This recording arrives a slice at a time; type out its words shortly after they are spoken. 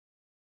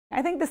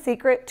I think the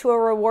secret to a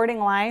rewarding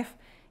life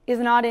is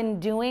not in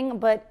doing,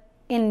 but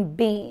in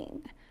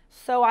being.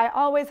 So I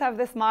always have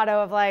this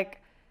motto of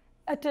like,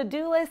 a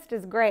to-do list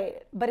is great,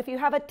 but if you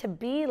have a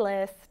to-be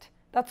list,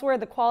 that's where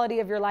the quality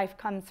of your life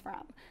comes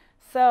from.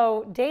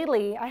 So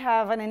daily, I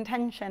have an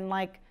intention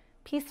like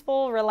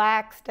peaceful,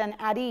 relaxed, and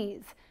at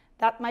ease.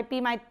 That might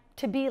be my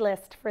to-be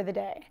list for the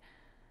day.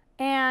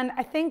 And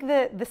I think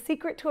that the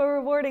secret to a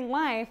rewarding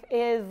life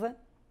is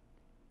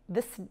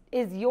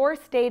your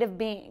state of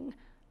being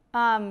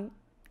on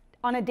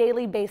a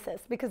daily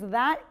basis, because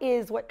that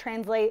is what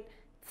translates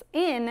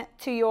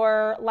into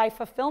your life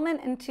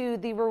fulfillment and to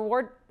the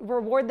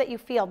reward that you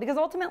feel. Because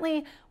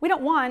ultimately, we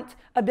don't want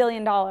 $1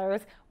 billion.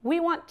 We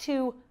want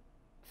to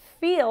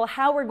feel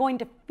how we're going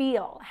to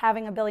feel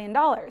having $1 billion.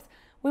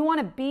 We want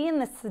to be in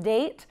the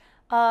state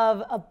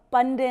of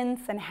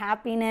abundance and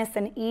happiness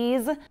and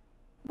ease.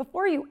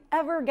 Before you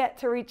ever get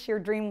to reach your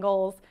dream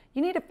goals,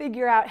 you need to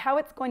figure out how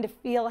it's going to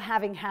feel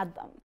having had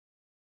them.